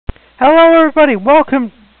Hello, everybody.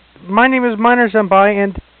 Welcome. My name is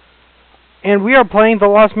MinerSenpai, and we are playing the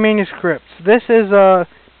Lost Manuscripts. This is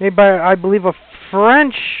made by, I believe, a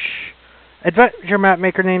French adventure map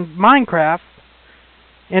maker named Minecraft,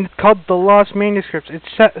 and it's called the Lost Manuscripts. It's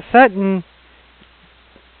set in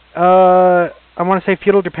I want to say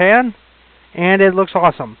feudal Japan, and it looks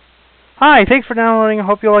awesome. Hi, thanks for downloading. I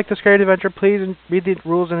hope you like this great adventure. Please read the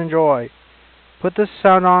rules and enjoy. Put this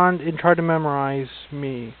sound on and try to memorize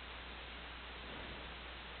me.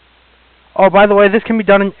 Oh, by the way, this can be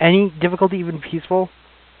done in any difficulty, even peaceful.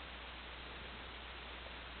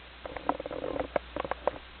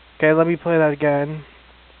 Okay, let me play that again.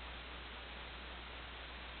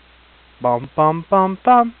 Bum bum bum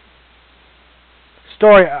bum.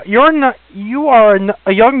 Story: you are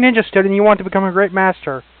a young ninja student. You want to become a great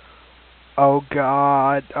master. Oh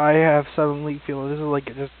God, I have suddenly feel this is like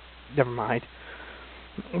just never mind.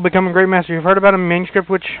 Become a great master. You've heard about a manuscript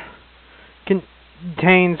which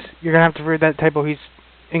contains, you're gonna have to read that typo,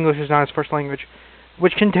 English is not his first language,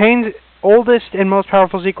 which contains oldest and most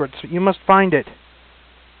powerful secrets. You must find it.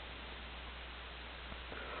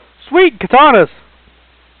 Sweet katanas!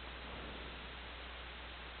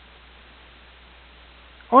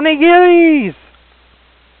 Onigiris!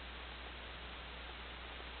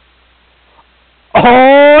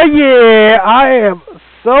 Oh yeah! I am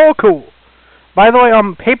so cool! By the way,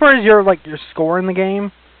 paper is your score in the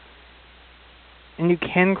game. And you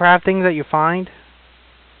can craft things that you find.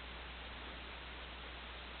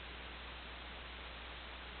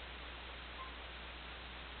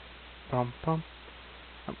 Bum bum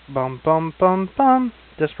bum bum bum bum.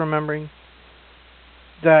 Just remembering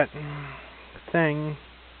that thing.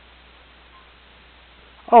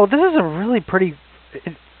 Oh, this is a really pretty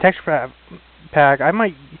texture pack. I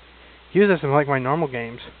might use this in like my normal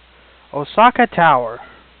games. Osaka Tower.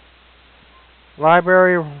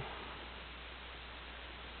 Library.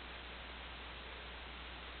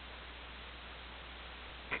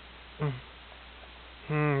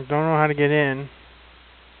 Don't know how to get in.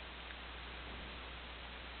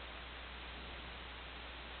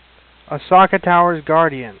 Osaka Tower's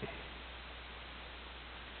Guardian.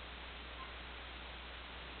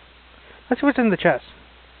 Let's see what's in the chest.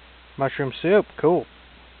 Mushroom soup, cool.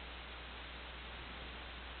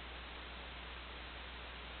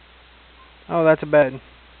 Oh, that's a bed.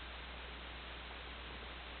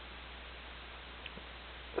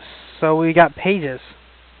 So we got pages.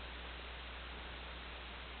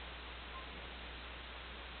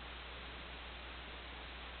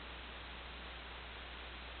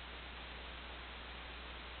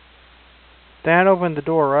 That opened the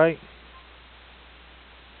door, right?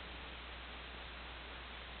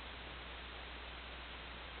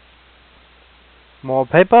 More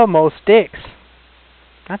paper, more sticks.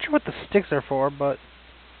 Not sure what the sticks are for, but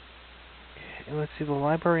let's see, the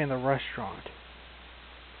library and the restaurant.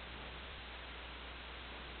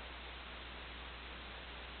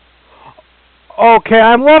 Okay,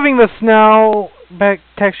 I'm loving the snow back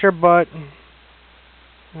texture, but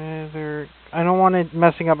I don't want it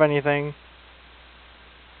messing up anything.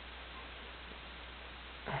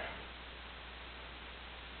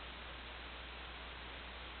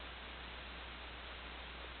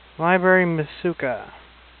 Library Masuka.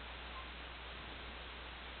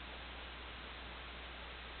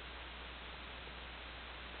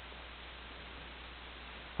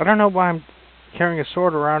 I don't know why I'm carrying a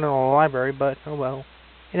sword around in the library, but oh well.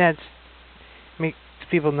 It makes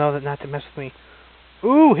people know that not to mess with me.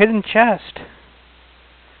 Ooh, hidden chest.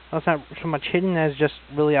 Well, it's not so much hidden as just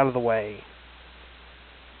really out of the way.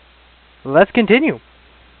 Let's continue.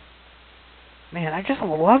 Man, I'm just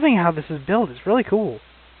loving how this is built. It's really cool.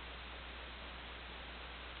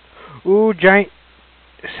 Ooh, giant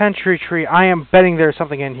century tree. I am betting there's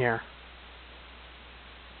something in here.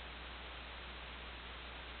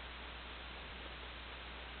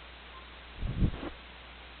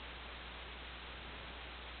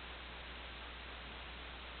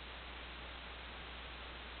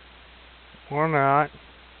 Or not.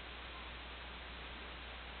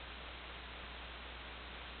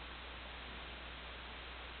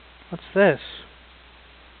 What's this?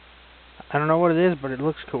 I don't know what it is, but it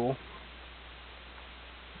looks cool.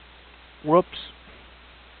 Whoops.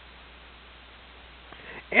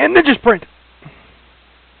 And Ninja Sprint!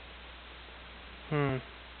 I'm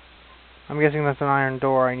guessing that's an iron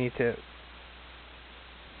door I need to...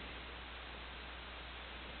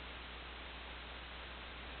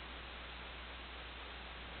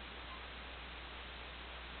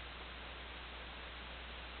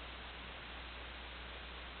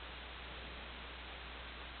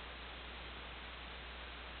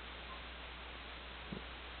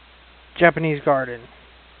 Japanese garden.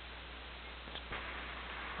 It's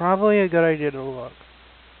probably a good idea to look.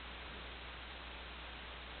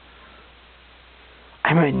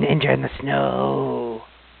 I'm a ninja in the snow.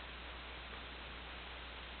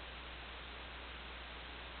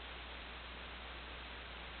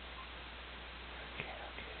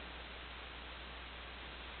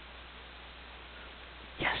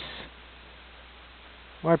 Yes.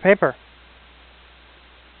 More paper.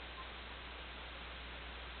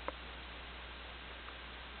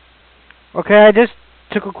 Okay, I just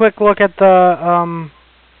took a quick look at the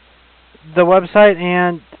website,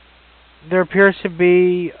 and there appears to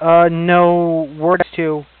be no words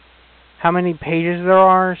to how many pages there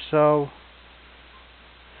are, so,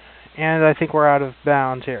 and I think we're out of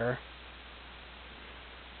bounds here.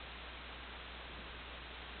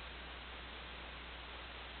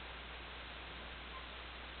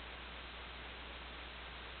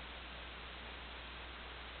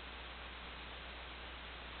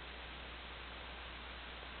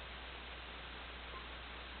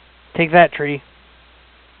 Take that, tree.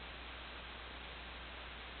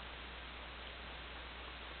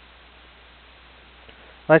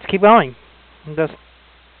 Let's keep going. Just,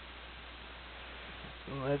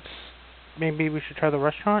 maybe we should try the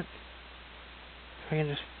restaurant? If I can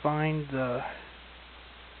just find the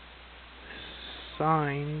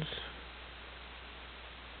signs.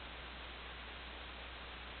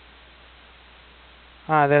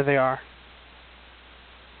 Ah, there they are.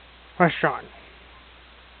 Restaurant.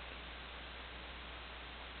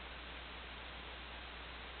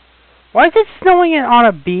 Why is it snowing on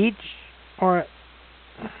a beach? Or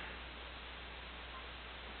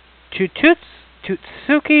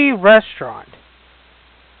Tutsuki Restaurant.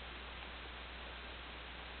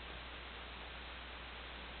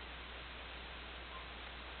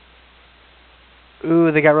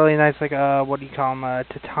 Ooh, they got really nice, like, what do you call them?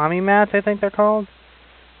 Tatami mats, I think they're called.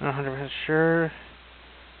 I'm not 100% sure.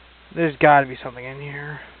 There's gotta be something in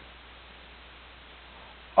here.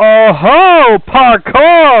 Oh ho!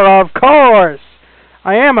 Parkour, of course!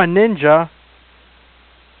 I am a ninja.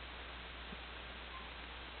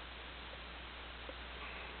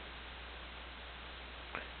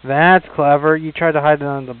 That's clever. You tried to hide it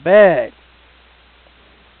under the bed.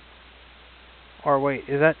 Or wait,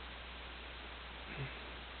 is that...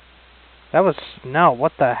 That was snow.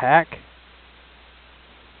 What the heck?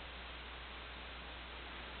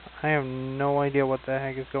 I have no idea what the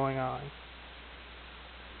heck is going on.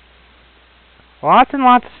 Lots and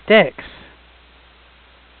lots of sticks.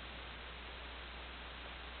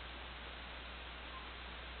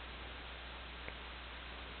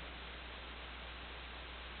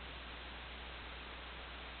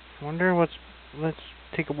 I wonder what's... Let's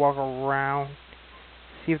take a walk around.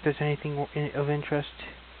 See if there's anything of interest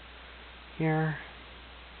here.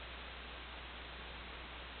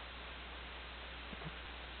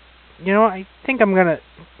 You know, I think I'm gonna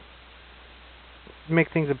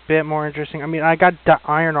make things a bit more interesting. I mean, I got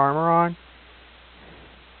iron armor on.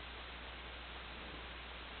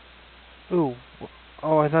 Ooh.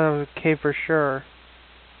 Oh, I thought it was a cave for sure.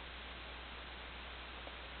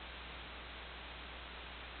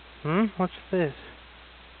 What's this?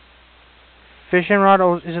 Fishing rod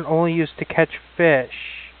isn't only used to catch fish.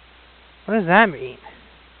 What does that mean?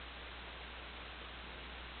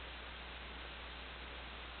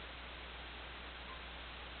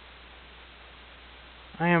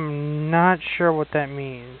 I am not sure what that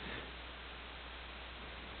means.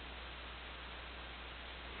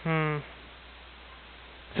 It's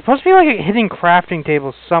supposed to be like a hidden crafting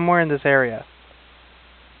table somewhere in this area.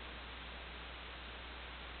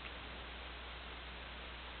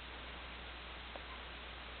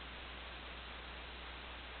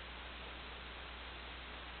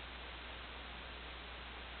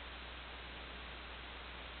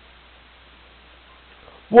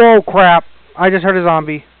 Whoa, crap! I just heard a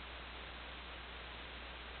zombie.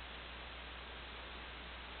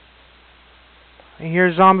 I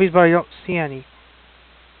hear zombies, but I don't see any.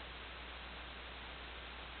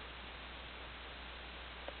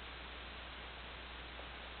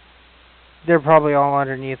 They're probably all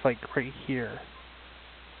underneath, like, right here.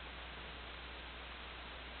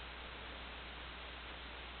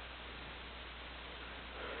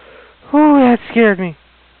 Whew, that scared me.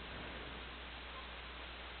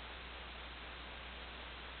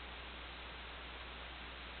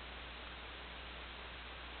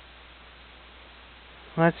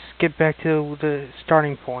 Let's get back to the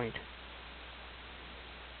starting point.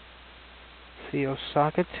 The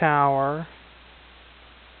Osaka Tower.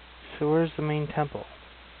 So where's the main temple?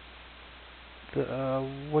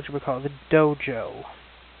 The, what should we call it? The dojo.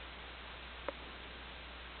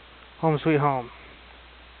 Home sweet home.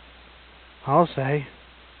 I'll say.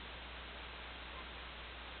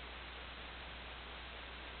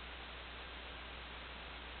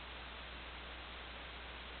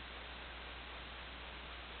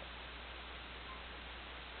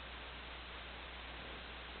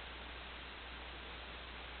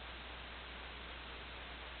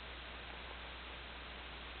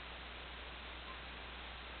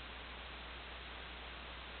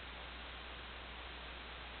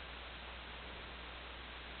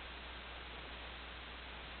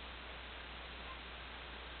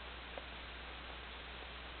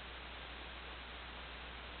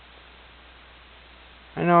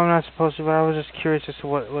 I know I'm not supposed to, but I was just curious as to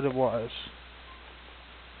what it was.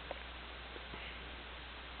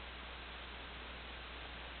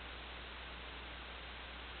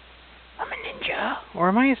 I'm a ninja. Or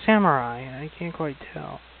am I a samurai? I can't quite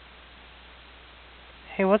tell.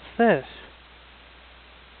 Hey, what's this?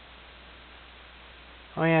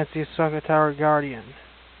 Oh yeah, it's the Osaka Tower Guardian.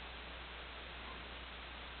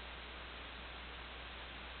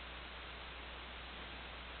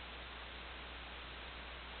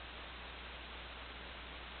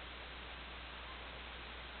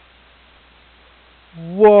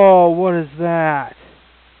 Whoa, what is that?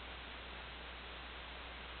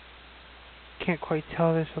 Can't quite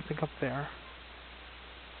tell, there's something up there.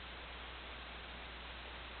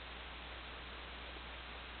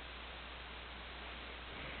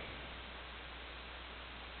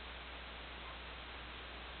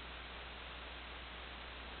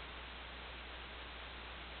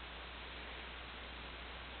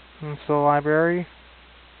 It's the library.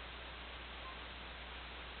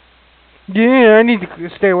 Yeah, I need to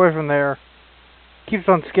stay away from there. Keeps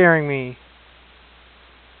on scaring me.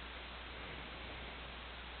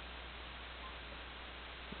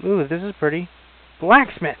 Ooh, this is pretty.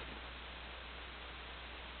 Blacksmith!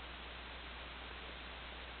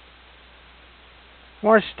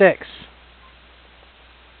 More sticks.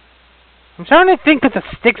 I'm starting to think that the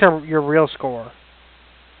sticks are your real score.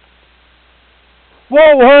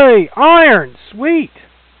 Whoa, hey! Iron! Sweet!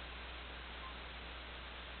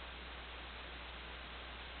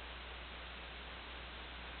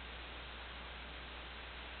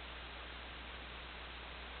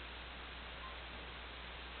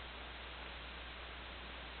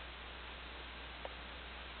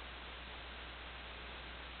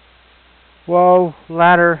 Whoa,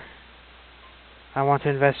 ladder. I want to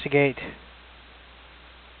investigate.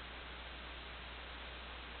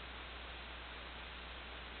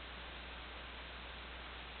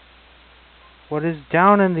 What is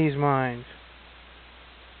down in these mines?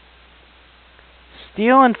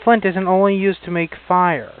 Steel and flint isn't only used to make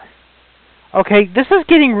fire. Okay, this is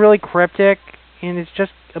getting really cryptic, and it's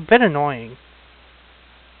just a bit annoying.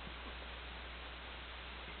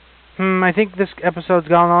 I think this episode's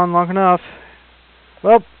gone on long enough.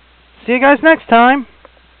 Well, see you guys next time.